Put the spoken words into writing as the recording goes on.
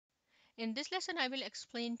In this lesson, I will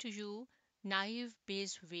explain to you naive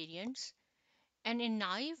Bayes variants. And in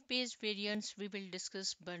naive Bayes variants, we will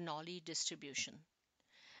discuss Bernoulli distribution.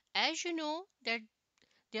 As you know that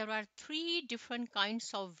there are three different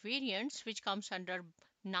kinds of variants which comes under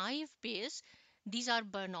naive Bayes. These are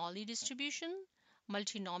Bernoulli distribution,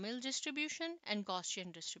 multinomial distribution, and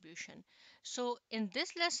Gaussian distribution. So in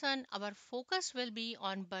this lesson, our focus will be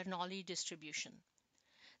on Bernoulli distribution.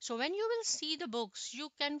 So when you will see the books, you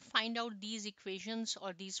can find out these equations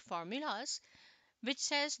or these formulas which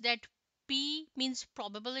says that P means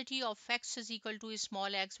probability of x is equal to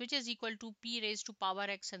small x, which is equal to P raised to power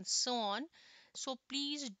x and so on. So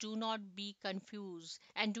please do not be confused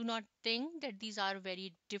and do not think that these are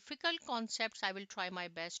very difficult concepts. I will try my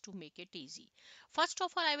best to make it easy. First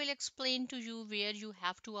of all, I will explain to you where you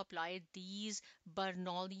have to apply these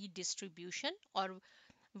Bernoulli distribution or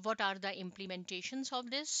what are the implementations of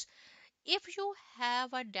this. If you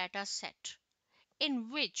have a data set in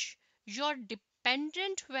which your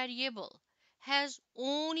dependent variable has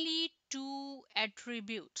only two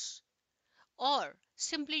attributes, or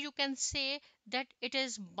simply you can say that it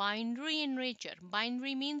is binary in nature.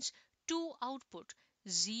 Binary means two output,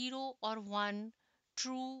 0 or 1,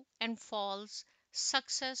 true and false,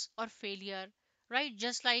 success or failure, right?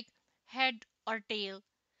 Just like head or tail.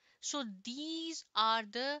 So these are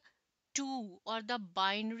the two or the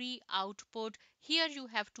binary output. Here you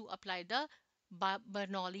have to apply the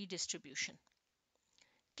Bernoulli distribution.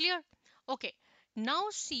 Clear? Okay. Now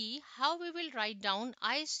see how we will write down.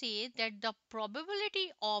 I say that the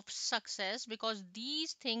probability of success, because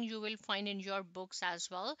these things you will find in your books as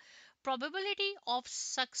well. Probability of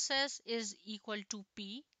success is equal to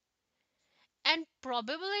P, and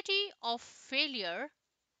probability of failure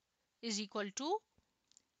is equal to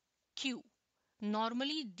Q.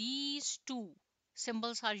 Normally these two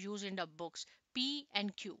symbols are used in the books, P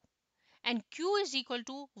and Q. And Q is equal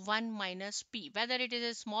to 1 minus P. Whether it is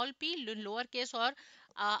a small p, lowercase or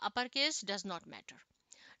uppercase does not matter.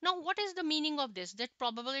 Now what is the meaning of this? That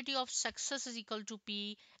probability of success is equal to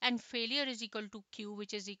P and failure is equal to Q,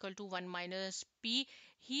 which is equal to 1 minus P.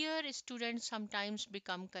 Here students sometimes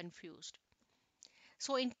become confused.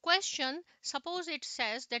 So in question, suppose it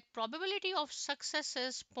says that probability of success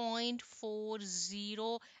is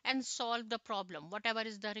 0.40 and solve the problem, whatever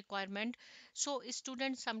is the requirement. So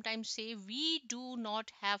students sometimes say we do not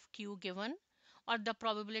have Q given, or the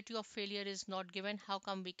probability of failure is not given. How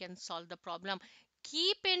come we can solve the problem?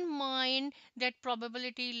 Keep in mind that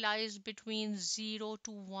probability lies between 0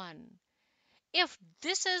 to 1. If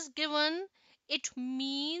this is given, it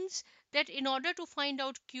means that in order to find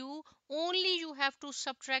out Q, only you have to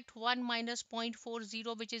subtract 1 minus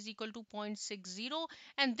 0.40, which is equal to 0.60,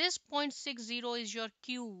 and this 0.60 is your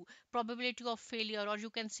Q, probability of failure, or you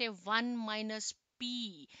can say 1 minus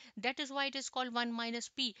P. That is why it is called 1 minus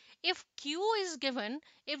P. If Q is given,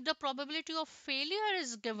 if the probability of failure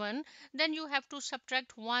is given, then you have to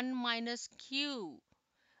subtract 1 minus Q,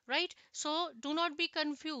 right? So do not be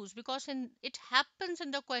confused, because in it happens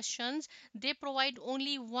in the questions they provide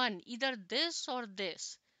only one, either this or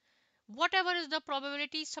this. Whatever is the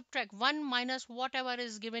probability, subtract 1 minus whatever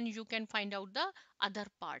is given, you can find out the other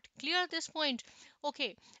part. Clear this point?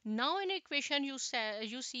 Okay, now in equation you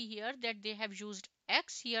see here that they have used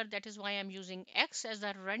x here, that is why I'm using x as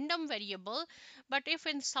a random variable. But if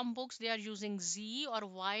in some books they are using z or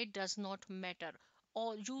y, does not matter.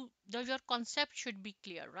 Or your concept should be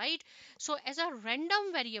clear, right? So as a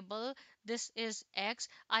random variable, this is x.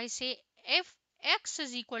 I say if x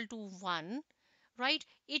is equal to 1, right,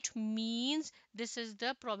 it means this is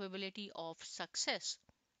the probability of success.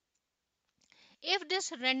 If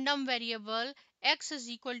this random variable x is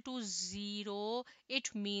equal to 0,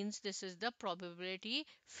 it means this is the probability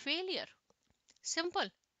failure. Simple,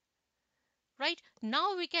 right?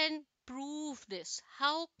 Now we can prove this.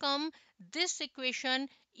 How come this equation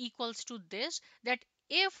equals to this? That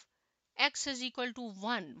if x is equal to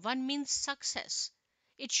 1, 1 means success,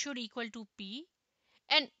 it should equal to P.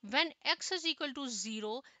 And when x is equal to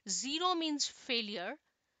 0, 0 means failure,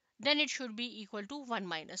 then it should be equal to 1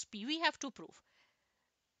 minus P. We have to prove,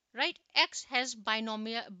 right? X has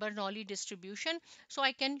binomial Bernoulli distribution. So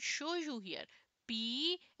I can show you here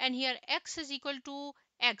P, and here x is equal to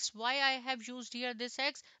x. Why I have used here this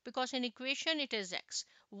x? Because in equation it is x.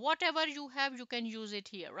 Whatever you have, you can use it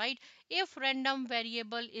here, right? If random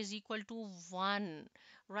variable is equal to 1,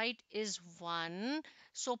 right, is 1.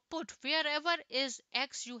 So put wherever is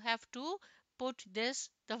x, you have to put this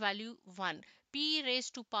the value 1. P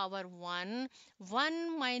raised to power 1,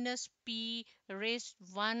 1 minus P raised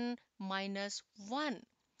 1 minus 1.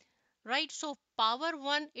 right? So power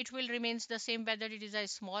 1, it will remains the same whether it is a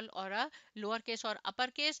small or a lowercase or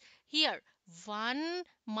uppercase. Here 1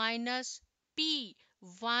 minus p,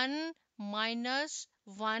 1 minus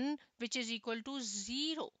 1, which is equal to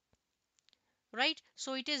 0, right?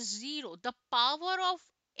 So it is 0. The power of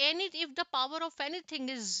any, if the power of anything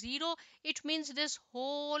is 0, it means this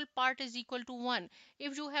whole part is equal to 1.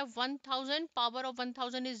 If you have 1000, power of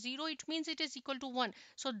 1000 is 0, it means it is equal to 1.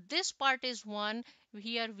 So this part is 1.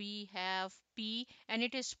 Here we have p, and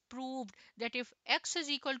it is proved that if x is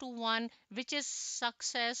equal to 1, which is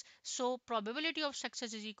success, so probability of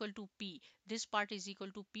success is equal to p. This part is equal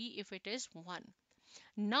to p if it is 1.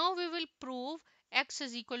 Now we will prove x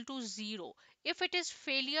is equal to 0. If it is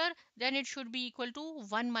failure, then it should be equal to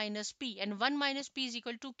 1 minus p, and 1 minus p is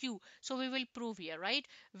equal to q. So we will prove here, right?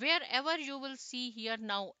 Wherever you will see here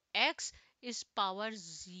now x is power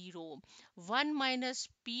 0. 1 minus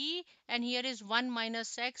p, and here is 1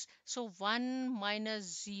 minus x, so 1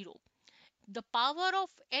 minus 0. The power of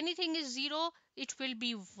anything is 0, it will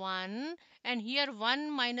be 1, and here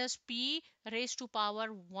 1 minus p raised to power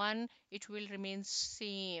 1, it will remain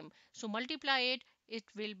same. So multiply it, it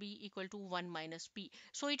will be equal to 1 minus p.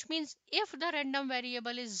 So it means if the random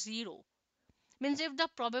variable is 0, means if the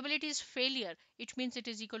probability is failure, it means it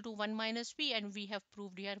is equal to 1 minus p, and we have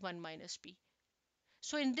proved here 1 minus p.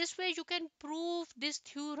 So in this way you can prove this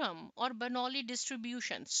theorem or Bernoulli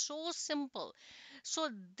distribution. So simple. So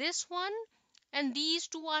this one and these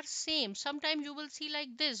two are same. Sometimes you will see like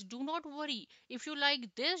this. Do not worry. If you like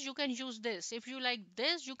this, you can use this. If you like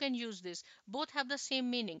this, you can use this. Both have the same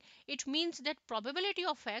meaning. It means that probability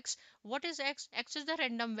of x, what is x? X is the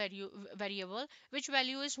random variable, which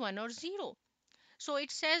value is 1 or 0. So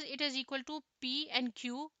it says it is equal to p and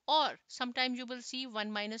q, or sometimes you will see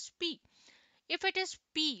 1 minus p. If it is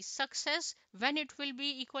p, success, when it will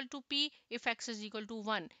be equal to p, if x is equal to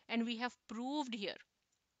 1, and we have proved here.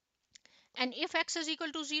 And if x is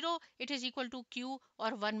equal to 0, it is equal to q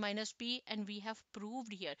or 1 minus p, and we have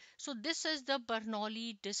proved here. So this is the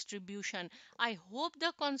Bernoulli distribution. I hope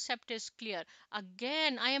the concept is clear.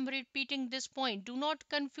 Again, I am repeating this point. Do not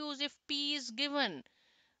confuse if p is given.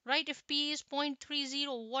 Right, if p is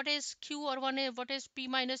 0.30, what is q, or what is p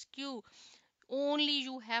minus q? Only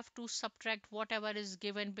you have to subtract whatever is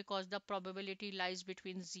given, because the probability lies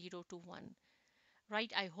between 0 to 1.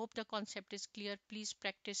 Right, I hope the concept is clear. Please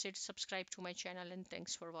practice it, subscribe to my channel, and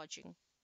thanks for watching.